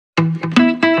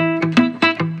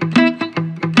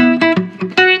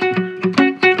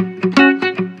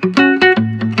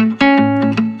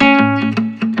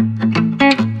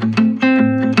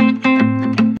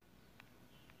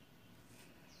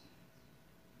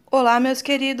Olá, meus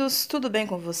queridos, tudo bem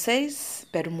com vocês?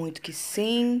 Espero muito que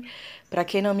sim. Para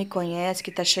quem não me conhece, que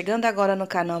está chegando agora no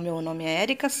canal, meu nome é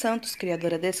Erika Santos,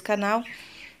 criadora desse canal,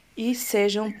 e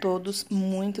sejam todos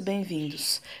muito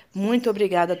bem-vindos. Muito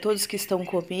obrigada a todos que estão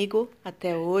comigo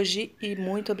até hoje e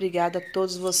muito obrigada a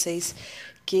todos vocês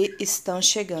que estão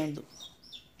chegando.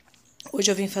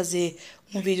 Hoje eu vim fazer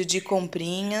um vídeo de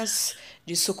comprinhas,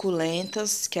 de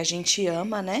suculentas, que a gente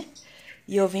ama, né?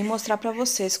 E eu vim mostrar pra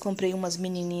vocês, comprei umas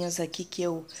menininhas aqui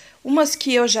umas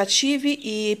que eu já tive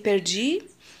e perdi,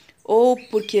 ou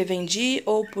porque vendi,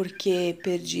 ou porque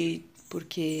perdi,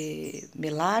 porque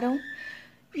melaram,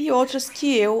 e outras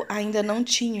que eu ainda não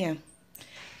tinha.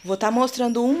 Vou estar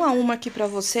mostrando uma a uma aqui para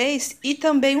vocês e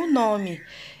também o nome.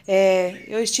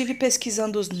 Eu estive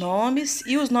pesquisando os nomes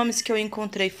e os nomes que eu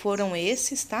encontrei foram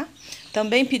esses, tá?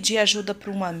 Também pedi ajuda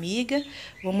para uma amiga,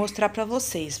 vou mostrar para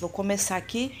vocês. Vou começar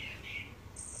aqui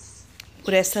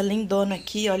por essa lindona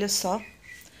aqui, olha só.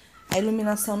 A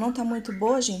iluminação não tá muito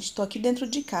boa, gente, tô aqui dentro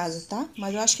de casa, tá?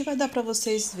 Mas eu acho que vai dar para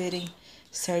vocês verem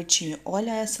certinho.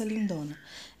 Olha essa lindona.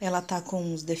 Ela tá com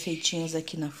uns defeitinhos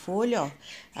aqui na folha, ó.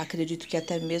 Acredito que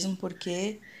até mesmo por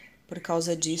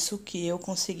causa disso que eu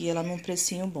consegui ela num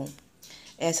precinho bom.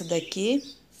 Essa daqui,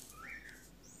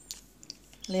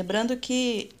 lembrando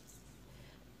que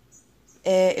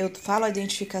eu falo a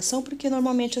identificação porque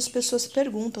normalmente as pessoas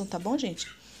perguntam, tá bom,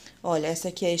 gente? Olha, essa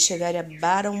aqui é a Echeveria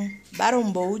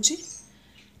Baron Bold.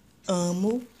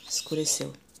 Amo.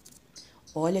 Escureceu.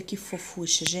 Olha que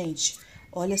fofucha, gente.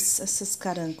 Olha essas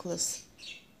carânculas.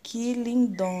 Que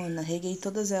lindona. Reguei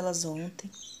todas elas ontem.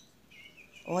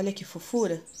 Olha que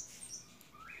fofura.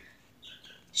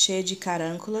 Cheia de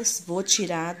carânculas. Vou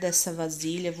tirar dessa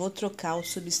vasilha, vou trocar o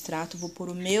substrato, vou pôr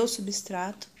o meu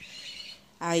substrato.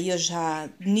 Aí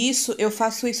nisso, eu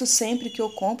faço isso sempre que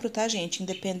eu compro, tá, gente?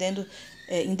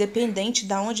 Independente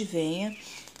de onde venha.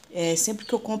 Sempre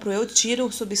que eu compro, eu tiro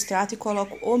o substrato e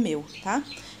coloco o meu, tá?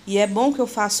 E é bom que eu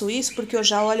faço isso porque eu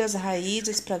já olho as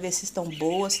raízes para ver se estão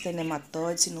boas, se tem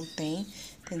nematóide, se não tem,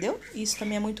 entendeu? Isso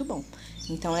também é muito bom.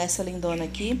 Então, essa lindona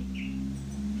aqui,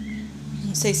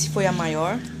 não sei se foi a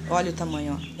maior, olha o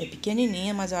tamanho, ó. É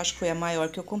pequenininha, mas eu acho que foi a maior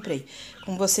que eu comprei.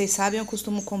 Como vocês sabem, eu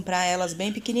costumo comprar elas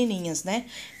bem pequenininhas, né?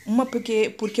 Uma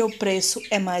porque o preço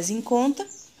é mais em conta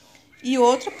e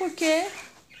outra porque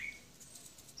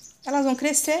elas vão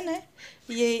crescer, né?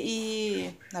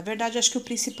 Na verdade, acho que o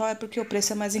principal é porque o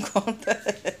preço é mais em conta.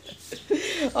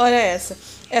 Olha essa.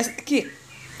 Essa aqui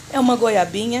é uma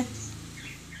goiabinha.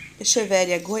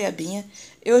 Echeveria goiabinha.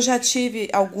 Eu já tive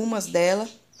algumas dela.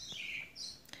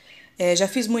 Já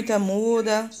fiz muita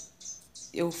muda.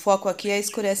 O foco aqui é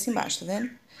escurece embaixo, tá vendo?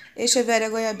 Echeveria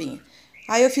goiabinha.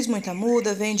 Aí eu fiz muita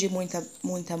muda, vendi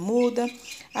muita muda.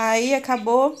 Aí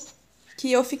acabou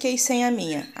que eu fiquei sem a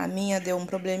minha. A minha deu um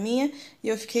probleminha e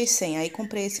eu fiquei sem. Aí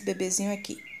comprei esse bebezinho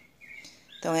aqui.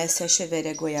 Então, essa é a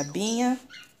Echeveria goiabinha.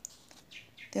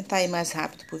 Tentar ir mais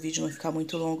rápido pro vídeo não ficar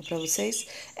muito longo pra vocês.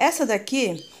 Essa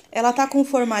daqui, ela tá com um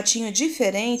formatinho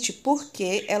diferente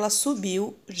porque ela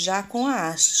subiu já com a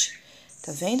haste.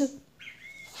 Tá vendo?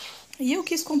 E eu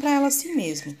quis comprar ela assim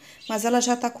mesmo. Mas ela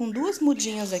já tá com duas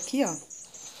mudinhas aqui, ó.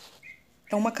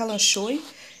 É uma calanchoe.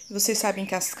 Vocês sabem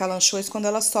que as calanchoes, quando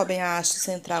elas sobem a haste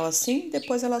central assim,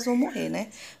 depois elas vão morrer, né?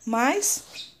 Mas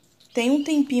tem um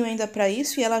tempinho ainda pra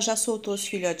isso e ela já soltou os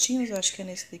filhotinhos. Eu acho que é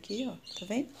nesse daqui, ó. Tá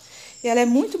vendo? E ela é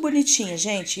muito bonitinha,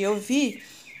 gente. Eu vi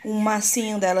um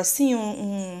massinho dela assim,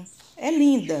 é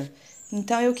linda.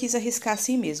 Então, eu quis arriscar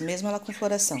assim mesmo ela com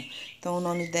floração. Então, o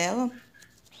nome dela,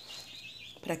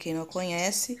 pra quem não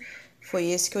conhece, foi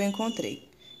esse que eu encontrei.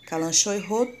 Calanchoe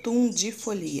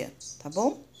rotundifolia, tá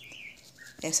bom?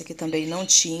 Essa aqui também não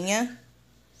tinha.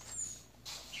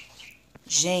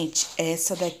 Gente,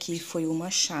 essa daqui foi um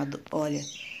machado, olha.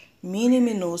 Mini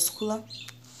minúscula.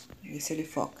 Vê se ele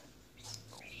foca.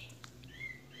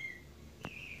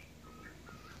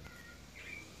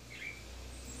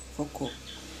 Focou.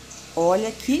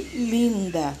 Olha que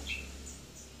linda!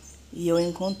 E eu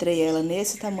encontrei ela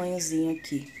nesse tamanhozinho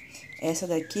aqui. Essa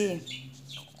daqui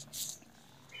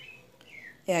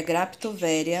é a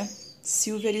Graptoveria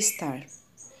Silver Star.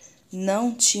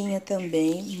 Não tinha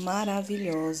também,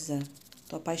 maravilhosa.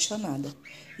 Tô apaixonada.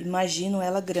 Imagino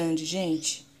ela grande,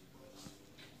 gente.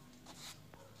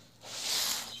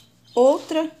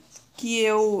 Outra que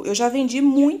eu já vendi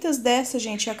muitas dessas,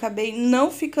 gente, e acabei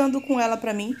não ficando com ela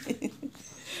pra mim.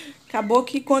 Acabou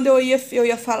que quando eu ia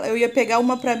pegar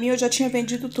uma pra mim, eu já tinha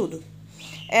vendido tudo.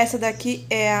 Essa daqui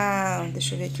é a...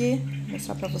 Deixa eu ver aqui, vou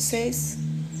mostrar pra vocês.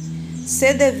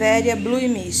 Cedeveria Blue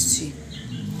Mist.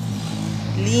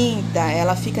 Linda,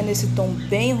 ela fica nesse tom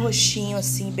bem roxinho,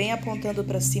 assim, bem apontando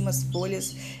pra cima as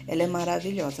folhas. Ela é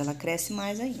maravilhosa, ela cresce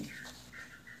mais ainda.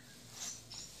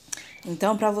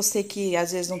 Então, pra você que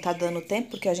às vezes não tá dando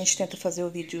tempo, porque a gente tenta fazer o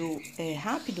vídeo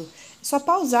rápido, é só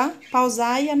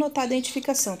pausar e anotar a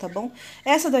identificação, tá bom?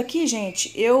 Essa daqui,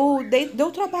 gente,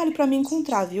 deu trabalho pra mim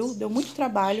encontrar, viu? Deu muito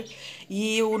trabalho.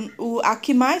 E a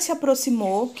que mais se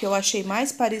aproximou, que eu achei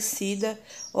mais parecida,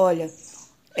 olha,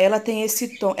 ela tem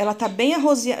esse tom, ela tá bem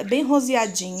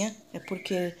roseadinha, é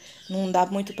porque não dá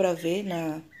muito pra ver,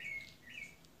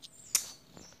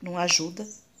 não ajuda.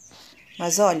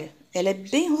 Mas olha, ela é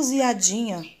bem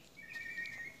roseadinha.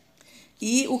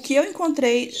 E o que eu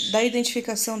encontrei da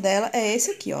identificação dela é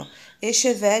esse aqui, ó.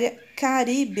 Echeveria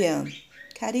Caribbean.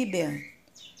 Caribbean.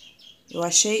 Eu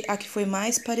achei a que foi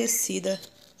mais parecida.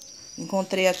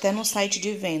 Encontrei até no site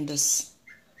de vendas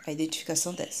a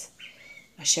identificação dessa.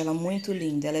 Achei ela muito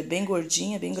linda. Ela é bem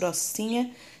gordinha, bem grossinha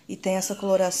e tem essa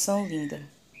coloração linda.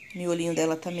 O miolinho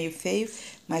dela tá meio feio,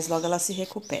 mas logo ela se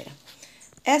recupera.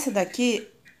 Essa daqui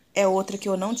é outra que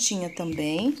eu não tinha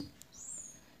também.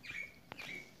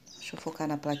 Deixa eu focar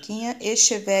na plaquinha.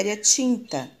 Echeveria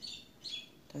tinta.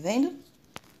 Tá vendo?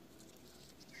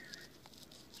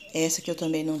 Essa que eu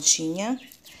também não tinha.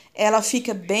 Ela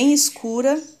fica bem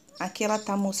escura. Aqui ela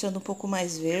tá mostrando um pouco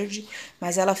mais verde,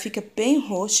 mas ela fica bem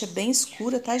roxa, bem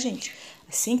escura, tá, gente?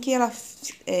 Assim que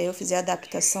eu fizer a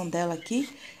adaptação dela aqui,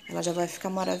 ela já vai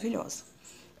ficar maravilhosa.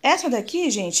 Essa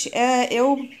daqui, gente,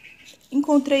 eu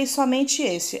encontrei somente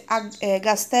esse, a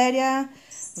Gasteria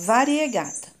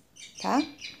variegata, tá?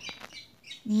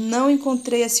 Não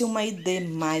encontrei, assim, uma ID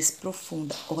mais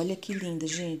profunda. Olha que linda,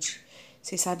 gente.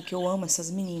 Vocês sabem que eu amo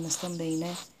essas meninas também,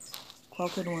 né? Qual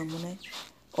que eu não amo, né?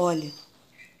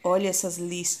 Olha essas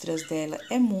listras dela.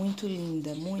 É muito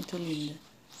linda, muito linda.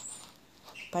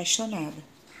 Apaixonada.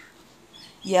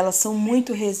 E elas são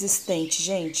muito resistentes,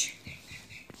 gente.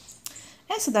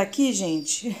 Essa daqui,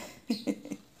 gente,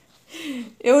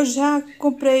 eu já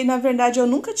comprei, na verdade, eu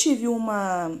nunca tive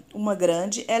uma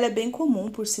grande. Ela é bem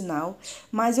comum, por sinal,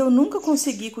 mas eu nunca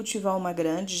consegui cultivar uma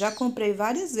grande. Já comprei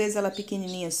várias vezes ela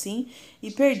pequenininha assim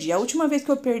e perdi. A última vez que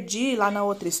eu perdi, lá na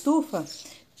outra estufa,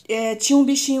 tinha um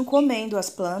bichinho comendo as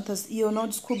plantas e eu não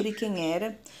descobri quem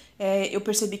era. Eu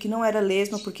percebi que não era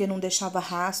lesma porque não deixava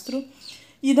rastro.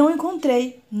 E não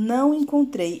encontrei.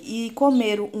 E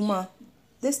comeram uma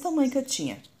desse tamanho que eu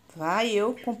tinha. Vai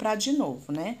eu comprar de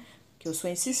novo, né? Que eu sou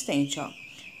insistente, ó.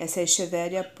 Essa é a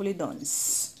Echeveria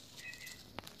pulidones.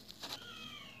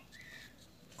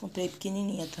 Comprei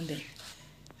pequenininha também.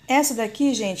 Essa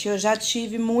daqui, gente, eu já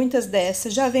tive muitas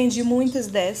dessas, já vendi muitas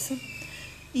dessas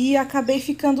e acabei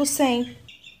ficando sem.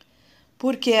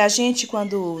 Porque a gente,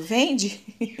 quando vende,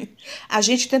 a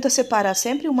gente tenta separar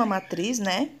sempre uma matriz,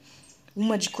 né?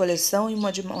 Uma de coleção e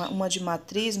uma de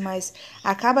matriz, mas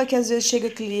acaba que às vezes chega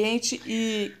cliente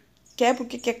e quer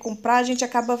porque quer comprar, a gente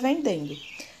acaba vendendo.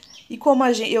 E como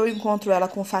eu encontro ela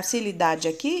com facilidade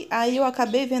aqui, aí eu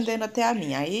acabei vendendo até a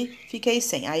minha, aí fiquei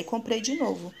sem, aí comprei de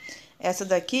novo. Essa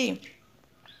daqui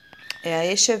é a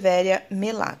Echeveria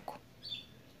melaco,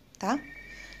 tá?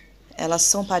 Elas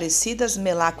são parecidas,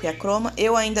 melaco e a croma.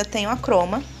 Eu ainda tenho a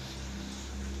croma,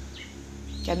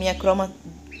 que a minha croma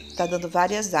tá dando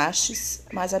várias hastes,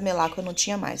 mas a melaco eu não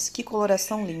tinha mais. Que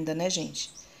coloração linda, né, gente?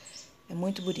 É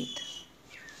muito bonita.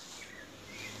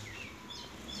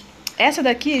 Essa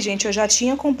daqui, gente, eu já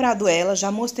tinha comprado ela,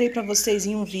 já mostrei pra vocês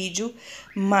em um vídeo,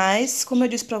 mas como eu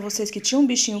disse pra vocês que tinha um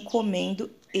bichinho comendo,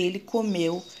 ele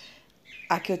comeu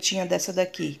a que eu tinha dessa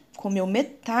daqui. Comeu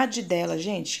metade dela,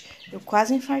 gente. Eu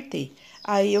quase infartei.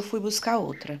 Aí eu fui buscar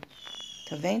outra.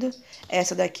 Tá vendo?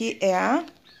 Essa daqui é a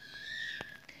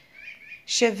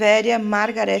Echeveria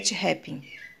Margaret Rappin,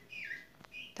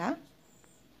 tá?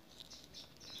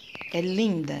 É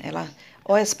linda.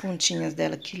 Olha as pontinhas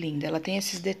dela, que linda. Ela tem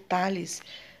esses detalhes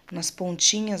nas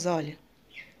pontinhas, olha.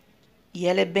 E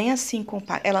ela é bem assim,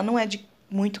 ela não é de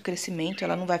muito crescimento,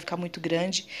 ela não vai ficar muito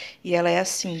grande. E ela é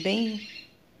assim, bem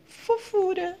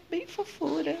fofura,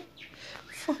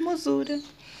 formosura.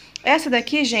 Essa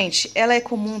daqui, gente, ela é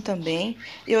comum também.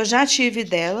 Eu já tive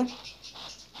dela,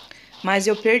 mas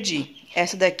eu perdi.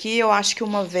 Essa daqui, eu acho que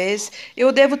uma vez...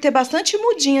 Eu devo ter bastante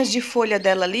mudinhas de folha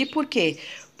dela ali, por quê?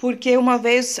 Porque uma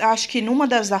vez, acho que numa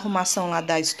das arrumações lá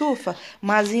da estufa,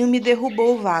 Mazinho me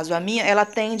derrubou o vaso. A minha, ela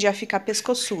tende a ficar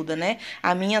pescoçuda, né?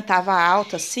 A minha tava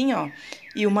alta assim, ó,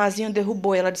 e o Mazinho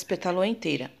derrubou, ela despetalou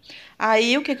inteira.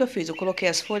 Aí, o que que eu fiz? Eu coloquei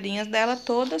as folhinhas dela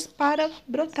todas para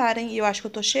brotarem. E eu acho que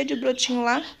eu tô cheia de brotinho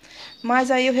lá,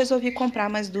 mas aí eu resolvi comprar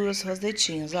mais duas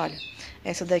rosetinhas, olha.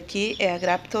 Essa daqui é a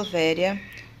Graptoveria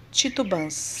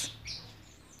titubans,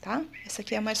 tá? Essa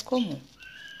aqui é a mais comum.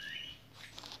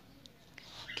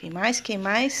 Quem mais? Quem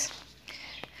mais?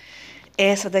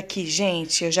 Essa daqui,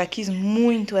 gente, eu já quis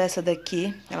muito essa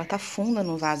daqui. Ela tá funda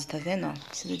no vaso, tá vendo? Ó,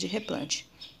 precisa de replante.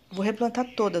 Vou replantar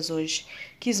todas hoje.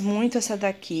 Quis muito essa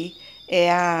daqui.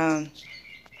 É a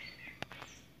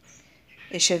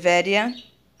Echeveria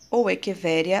ou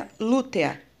Echeveria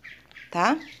lutea,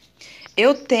 tá?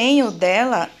 Eu tenho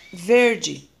dela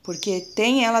verde, porque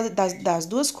tem ela das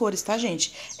duas cores, tá,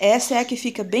 gente? Essa é a que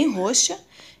fica bem roxa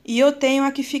e eu tenho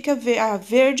a que fica a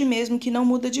verde mesmo, que não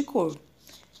muda de cor.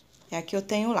 É a que eu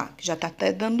tenho lá, que já tá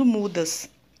até dando mudas.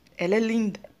 Ela é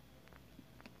linda.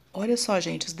 Olha só,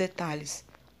 gente, os detalhes.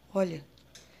 Olha,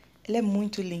 ela é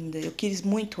muito linda, eu quis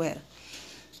muito ela.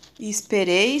 E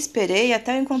esperei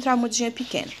até eu encontrar a mudinha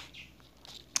pequena.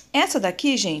 Essa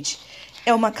daqui, gente,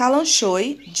 é uma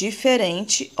calanchoe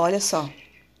diferente, olha só.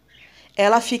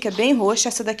 Ela fica bem roxa,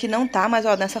 essa daqui não tá, mas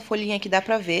ó, nessa folhinha aqui dá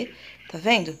pra ver, tá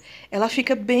vendo? Ela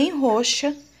fica bem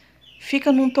roxa,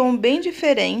 fica num tom bem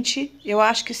diferente, eu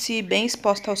acho que se bem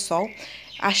exposta ao sol.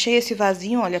 Achei esse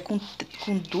vasinho, olha, com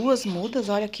duas mudas,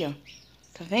 olha aqui, ó,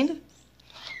 tá vendo?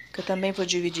 Que eu também vou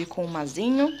dividir com um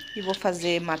mazinho e vou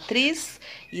fazer matriz,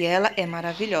 e ela é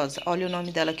maravilhosa. Olha o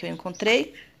nome dela que eu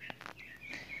encontrei.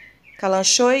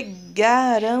 Calanchoe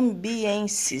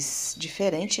garambiensis,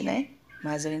 diferente, né?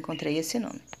 Mas eu encontrei esse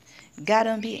nome,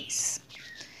 garambiensis.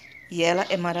 E ela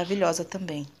é maravilhosa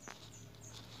também.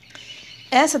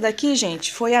 Essa daqui,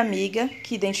 gente, foi a amiga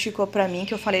que identificou pra mim,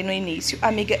 que eu falei no início, a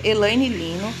amiga Elaine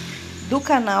Lino, do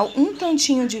canal Um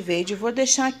Tantinho de Verde. Vou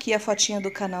deixar aqui a fotinha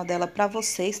do canal dela pra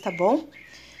vocês, tá bom?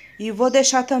 E vou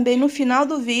deixar também no final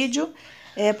do vídeo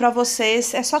pra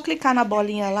vocês, é só clicar na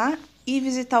bolinha lá e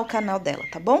visitar o canal dela,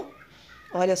 tá bom?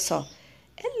 Olha só,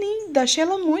 é linda, achei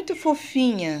ela muito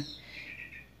fofinha.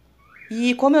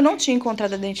 E como eu não tinha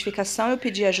encontrado a identificação, eu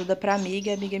pedi ajuda pra amiga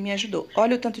e a amiga me ajudou.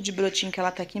 Olha o tanto de brotinho que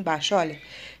ela tá aqui embaixo, olha.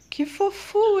 Que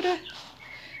fofura!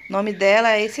 O nome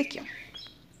dela é esse aqui, ó.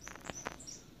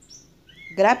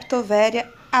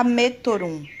 Graptoveria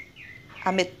ametorum.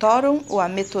 Ametorum ou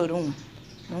ametorum?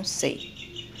 Não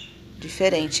sei.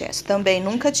 Diferente essa. Também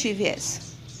nunca tive essa.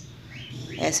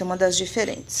 Essa é uma das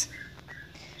diferentes.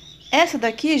 Essa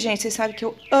daqui, gente, vocês sabem que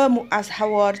eu amo as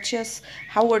Hawortiopsis,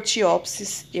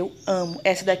 eu amo.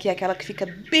 Essa daqui é aquela que fica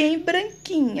bem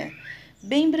branquinha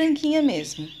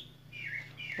mesmo.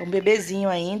 É um bebezinho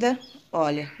ainda,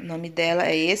 olha, o nome dela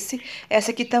é esse.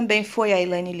 Essa aqui também foi a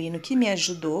Elaine Lino que me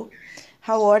ajudou.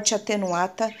 Hawort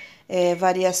atenuata,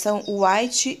 variação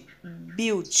White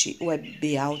Beauty, ou é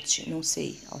Beauty, não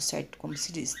sei ao certo como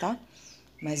se diz, tá?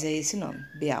 Mas é esse nome,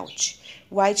 Beauty.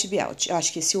 White Beauty. Eu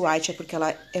acho que esse white é porque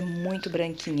ela é muito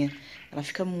branquinha. Ela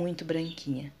fica muito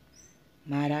branquinha.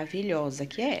 Maravilhosa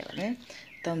que é ela, né?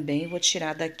 Também vou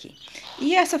tirar daqui.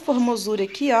 E essa formosura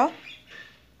aqui, ó.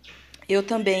 Eu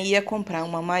também ia comprar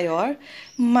uma maior,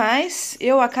 mas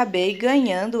eu acabei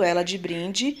ganhando ela de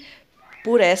brinde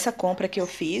por essa compra que eu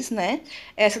fiz, né?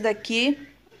 Essa daqui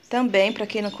também, para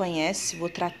quem não conhece, vou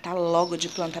tratar logo de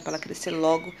plantar para ela crescer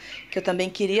logo, que eu também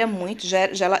queria muito.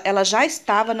 Ela já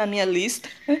estava na minha lista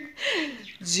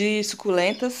de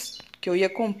suculentas que eu ia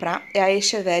comprar. É a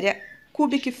Echeveria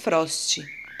Cubic Frost.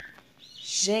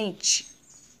 Gente,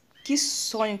 que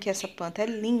sonho que essa planta. É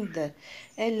linda,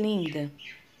 é linda.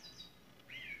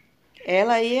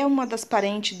 Ela aí é uma das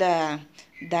parentes da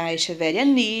Echeveria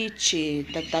Nietzsche,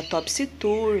 da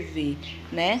Topsy-Turvy,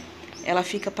 né? Ela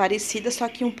fica parecida, só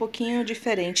que um pouquinho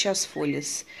diferente as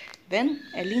folhas. Vendo?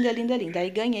 É linda, linda, linda. Aí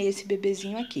ganhei esse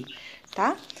bebezinho aqui,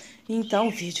 tá? Então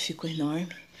o vídeo ficou enorme.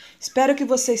 Espero que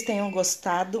vocês tenham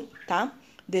gostado, tá?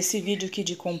 Desse vídeo aqui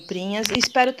de comprinhas. E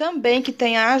espero também que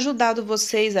tenha ajudado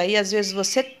vocês aí. Às vezes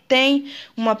você tem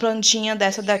uma plantinha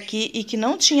dessa daqui e que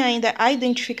não tinha ainda a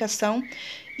identificação.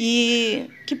 E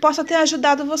que possa ter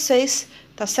ajudado vocês,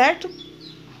 tá certo?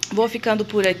 Vou ficando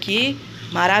por aqui,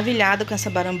 maravilhada com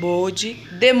essa barambolde.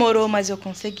 Demorou, mas eu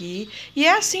consegui. E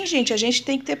é assim, gente, a gente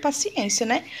tem que ter paciência,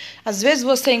 né? Às vezes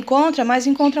você encontra, mas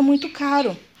encontra muito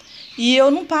caro. E eu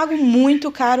não pago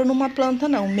muito caro numa planta,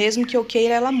 não, mesmo que eu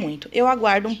queira ela muito. Eu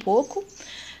aguardo um pouco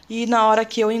e na hora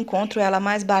que eu encontro ela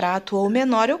mais barato ou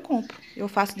menor, eu compro. Eu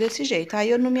faço desse jeito, aí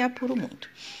eu não me apuro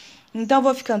muito. Então,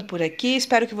 vou ficando por aqui.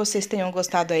 Espero que vocês tenham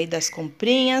gostado aí das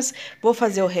comprinhas. Vou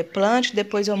fazer o replante,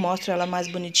 depois eu mostro ela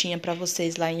mais bonitinha pra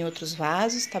vocês lá em outros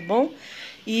vasos, tá bom?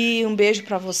 E um beijo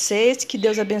pra vocês. Que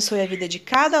Deus abençoe a vida de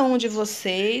cada um de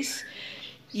vocês.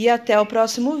 E até o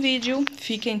próximo vídeo.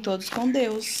 Fiquem todos com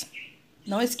Deus.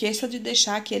 Não esqueça de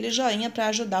deixar aquele joinha para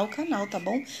ajudar o canal, tá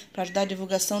bom? Para ajudar a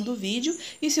divulgação do vídeo.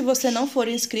 E se você não for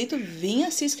inscrito,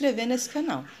 venha se inscrever nesse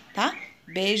canal, tá?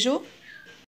 Beijo!